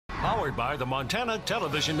Powered by the Montana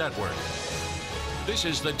Television Network. This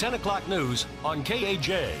is the 10 o'clock news on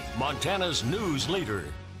KAJ, Montana's news leader.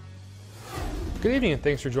 Good evening and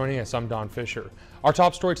thanks for joining us. I'm Don Fisher. Our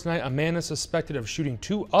top story tonight, a man is suspected of shooting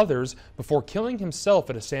 2 others before killing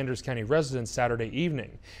himself at a Sanders County residence Saturday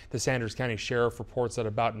evening. The Sanders County Sheriff reports that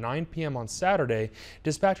about 9 p.m. on Saturday,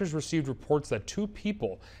 dispatchers received reports that 2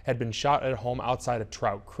 people had been shot at a home outside of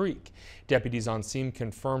Trout Creek. Deputies on scene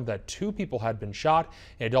confirmed that 2 people had been shot,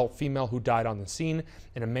 an adult female who died on the scene,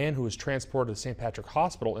 and a man who was transported to St. Patrick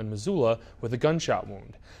Hospital in Missoula with a gunshot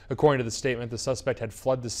wound. According to the statement, the suspect had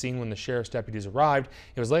fled the scene when the sheriff's deputies arrived.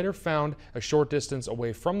 He was later found a short distance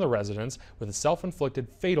away from the residence with a self-inflicted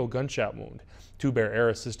fatal gunshot wound. 2 Bear Air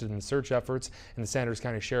assisted in the search efforts, and the Sanders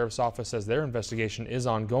County Sheriff's Office says their investigation is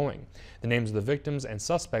ongoing. The names of the victims and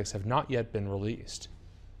suspects have not yet been released.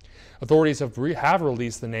 Authorities have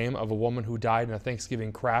released the name of a woman who died in a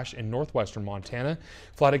Thanksgiving crash in northwestern Montana.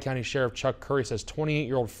 Flathead County Sheriff Chuck Curry says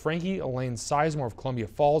 28-year-old Frankie Elaine Sizemore of Columbia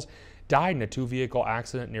Falls died in a 2-vehicle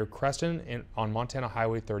accident near Creston on Montana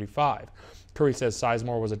Highway 35. Curry says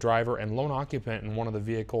Sizemore was a driver and lone occupant in one of the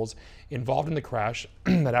vehicles involved in the crash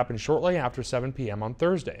that happened shortly after 7 p.m. on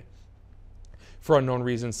Thursday. For unknown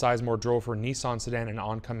reasons, Sizemore drove her Nissan sedan in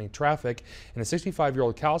oncoming traffic, and a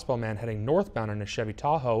 65-year-old Kalispell man heading northbound in a Chevy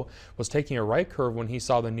Tahoe was taking a right curve when he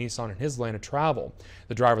saw the Nissan in his lane of travel.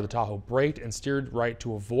 The driver of the Tahoe braked and steered right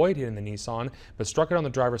to avoid hitting the Nissan, but struck it on the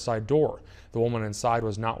driver's side door. The woman inside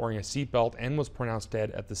was not wearing a seatbelt and was pronounced dead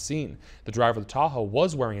at the scene. The driver of the Tahoe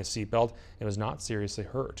was wearing a seatbelt and was not seriously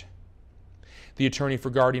hurt. The attorney for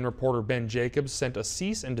Guardian reporter Ben Jacobs sent a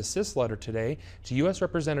cease and desist letter today to U.S.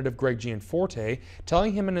 Representative Greg Gianforte,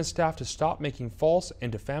 telling him and his staff to stop making false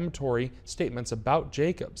and defamatory statements about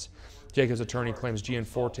Jacobs. Jacobs' attorney claims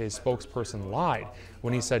Gianforte's spokesperson lied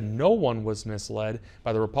when he said no one was misled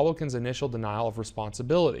by the Republicans' initial denial of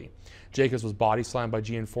responsibility. Jacobs was body slammed by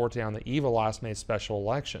Gianforte on the eve of last May's special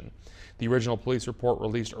election. The original police report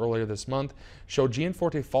released earlier this month showed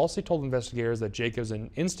Gianforte falsely told investigators that Jacobs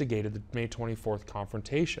instigated the May 24th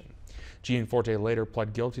confrontation. Gianforte later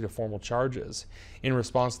pled guilty to formal charges. In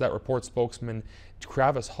response to that report, spokesman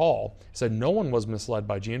Travis Hall said no one was misled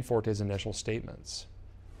by Gianforte's initial statements.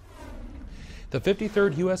 The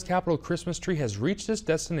 53rd U.S. Capitol Christmas tree has reached its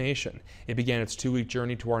destination. It began its 2-week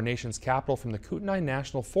journey to our nation's capital from the Kootenai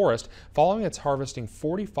National Forest following its harvesting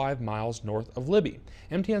 45 miles north of Libby.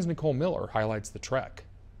 MTN's Nicole Miller highlights the trek.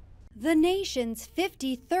 The nation's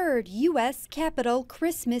 53rd U.S. Capitol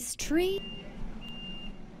Christmas tree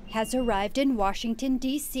has arrived in Washington,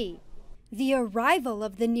 D.C. The arrival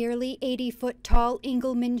of the nearly 80-foot-tall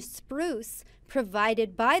Engelmann spruce,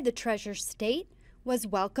 provided by the Treasure State, was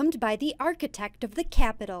welcomed by the architect of the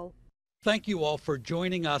Capitol. Thank you all for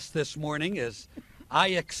joining us this morning as I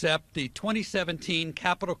accept the 2017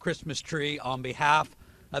 Capitol Christmas tree on behalf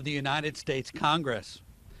of the United States Congress.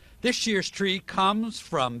 This year's tree comes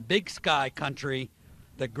from Big Sky Country,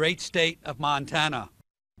 the great state of Montana.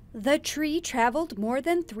 The tree traveled more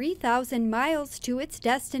than 3,000 miles to its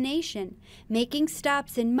destination, making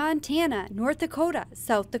stops in Montana, North Dakota,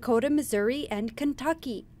 South Dakota, Missouri, and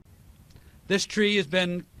Kentucky. This tree has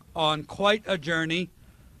been on quite a journey.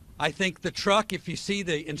 I think the truck, if you see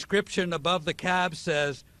the inscription above the cab,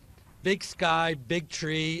 says Big Sky, Big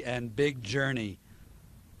Tree, and Big Journey.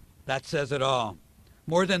 That says it all.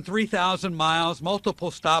 More than 3,000 miles,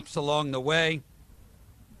 multiple stops along the way.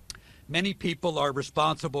 Many people are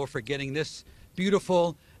responsible for getting this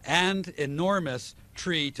beautiful and enormous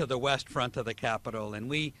tree to the west front of the Capitol, and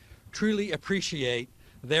we truly appreciate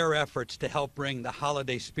their efforts to help bring the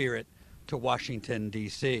holiday spirit to Washington,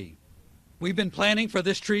 D.C. We've been planning for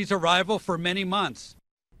this tree's arrival for many months.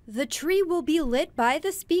 The tree will be lit by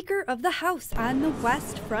the Speaker of the House on the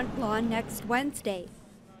west front lawn next Wednesday.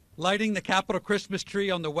 Lighting the Capitol Christmas tree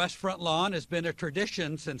on the west front lawn has been a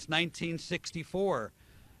tradition since 1964.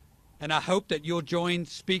 And I hope that you'll join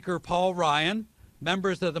Speaker Paul Ryan,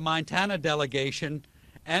 members of the Montana delegation,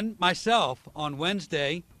 and myself on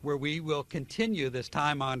Wednesday, where we will continue this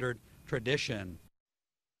time-honored tradition.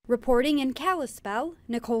 Reporting in Kalispell,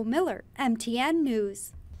 Nicole Miller, MTN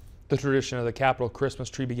News. The tradition of the Capitol Christmas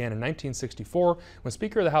tree began in 1964 when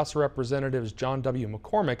Speaker of the House of Representatives John W.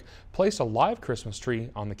 McCormick placed a live Christmas tree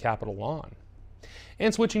on the Capitol lawn.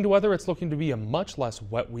 And switching to weather, it's looking to be a much less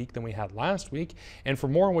wet week than we had last week. And for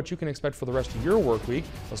more on what you can expect for the rest of your work week,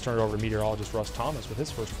 let's turn it over to meteorologist Russ Thomas with his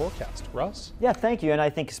first forecast. Russ? Yeah, thank you. And I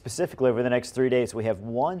think specifically over the next 3 days, we have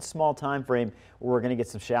one small time frame where we're going to get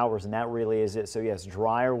some showers, and that really is it. So yes,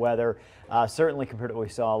 drier weather, certainly compared to what we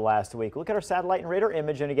saw last week. Look at our satellite and radar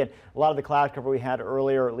image, and again, a lot of the cloud cover we had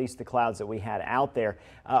earlier, or at least the clouds that we had out there,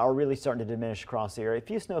 are really starting to diminish across the area. A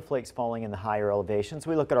few snowflakes falling in the higher elevations.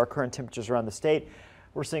 We look at our current temperatures around the state.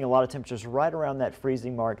 We're seeing a lot of temperatures right around that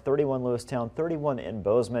freezing mark. 31 Lewistown, 31 in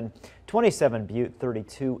Bozeman, 27 Butte,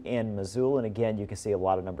 32 in Missoula. And again, you can see a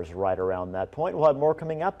lot of numbers right around that point. We'll have more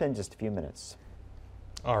coming up in just a few minutes.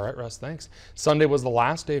 All right, Russ, thanks. Sunday was the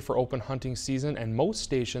last day for open hunting season, and most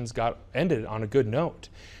stations got ended on a good note.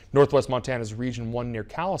 Northwest Montana's Region 1 near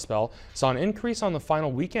Kalispell saw an increase on the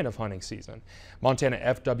final weekend of hunting season. Montana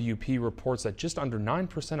FWP reports that just under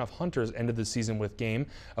 9% of hunters ended the season with game,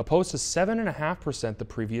 opposed to 7.5% the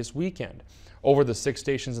previous weekend. Over the 6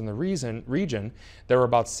 stations in the region, there were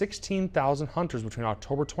about 16,000 hunters between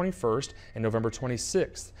October 21st and November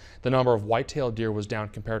 26th. The number of white-tailed deer was down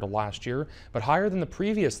compared to last year, but higher than the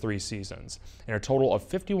previous 3 seasons. And a total of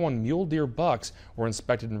 51 mule deer bucks were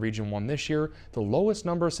inspected in Region 1 this year, the lowest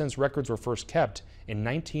number since records were first kept in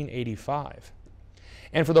 1985.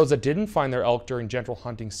 And for those that didn't find their elk during gentle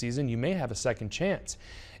hunting season, you may have a second chance.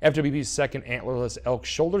 FWP's second antlerless elk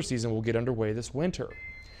shoulder season will get underway this winter.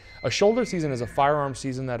 A shoulder season is a firearm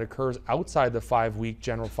season that occurs outside the 5-week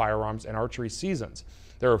general firearms and archery seasons.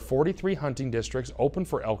 There are 43 hunting districts open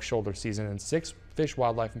for elk shoulder season in 6 fish,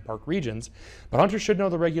 wildlife, and park regions, but hunters should know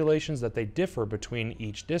the regulations that they differ between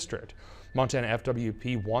each district. Montana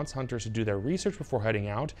FWP wants hunters to do their research before heading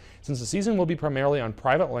out, since the season will be primarily on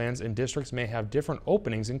private lands and districts may have different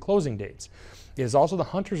openings and closing dates. It is also the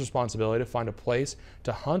hunter's responsibility to find a place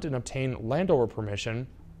to hunt and obtain landowner permission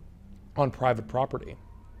on private property.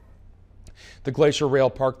 The Glacier Rail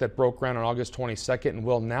Park that broke ground on August 22nd and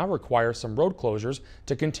will now require some road closures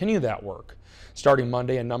to continue that work. Starting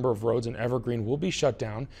Monday, a number of roads in Evergreen will be shut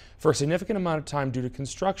down for a significant amount of time due to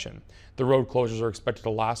construction. The road closures are expected to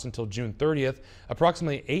last until June 30th,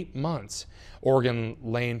 approximately 8 months. Oregon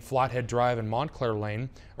Lane, Flathead Drive, and Montclair Lane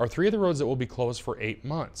are 3 of the roads that will be closed for 8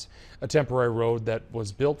 months. A temporary road that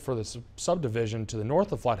was built for the subdivision to the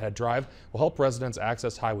north of Flathead Drive will help residents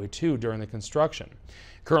access Highway 2 during the construction.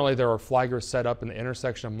 Currently, there are flaggers set up in the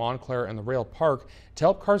intersection of Montclair and the Rail Park to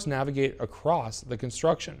help cars navigate across the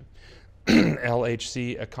construction.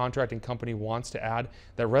 LHC, a contracting company, wants to add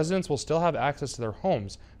that residents will still have access to their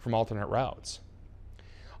homes from alternate routes.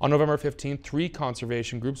 On November 15th, 3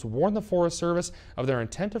 conservation groups warned the Forest Service of their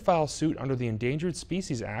intent to file suit under the Endangered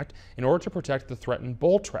Species Act in order to protect the threatened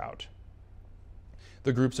bull trout.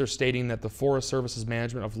 The groups are stating that the Forest Service's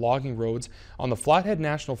management of logging roads on the Flathead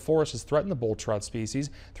National Forest has threatened the bull trout species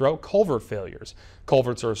throughout culvert failures.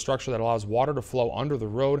 Culverts are a structure that allows water to flow under the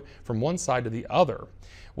road from one side to the other.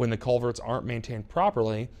 When the culverts aren't maintained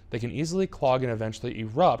properly, they can easily clog and eventually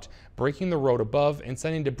erupt, breaking the road above and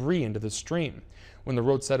sending debris into the stream. When the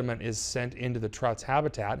road sediment is sent into the trout's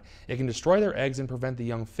habitat, it can destroy their eggs and prevent the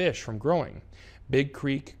young fish from growing. Big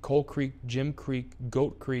Creek, Coal Creek, Jim Creek,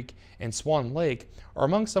 Goat Creek, and Swan Lake are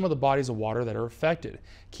among some of the bodies of water that are affected.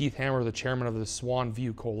 Keith Hammer, the chairman of the Swan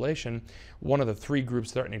View Coalition, one of the 3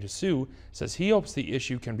 groups threatening to sue, says he hopes the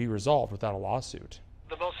issue can be resolved without a lawsuit.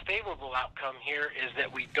 The most favorable outcome here is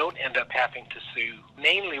that we don't end up having to sue.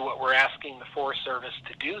 Mainly what we're asking the Forest Service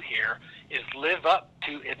to do here is live up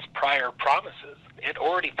to its prior promises. It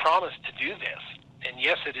already promised to do this, and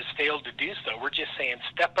yes, it has failed to do so. We're just saying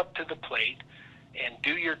step up to the plate and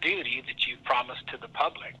do your duty that you've promised to the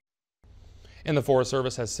public. And the Forest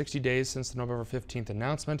Service has 60 days since the November 15th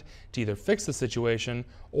announcement to either fix the situation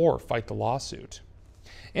or fight the lawsuit.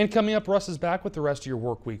 And coming up, Russ is back with the rest of your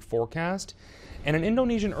work week forecast. And an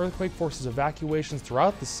Indonesian earthquake forces evacuations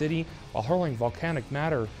throughout the city while hurling volcanic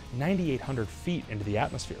matter 9,800 feet into the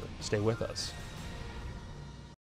atmosphere. Stay with us.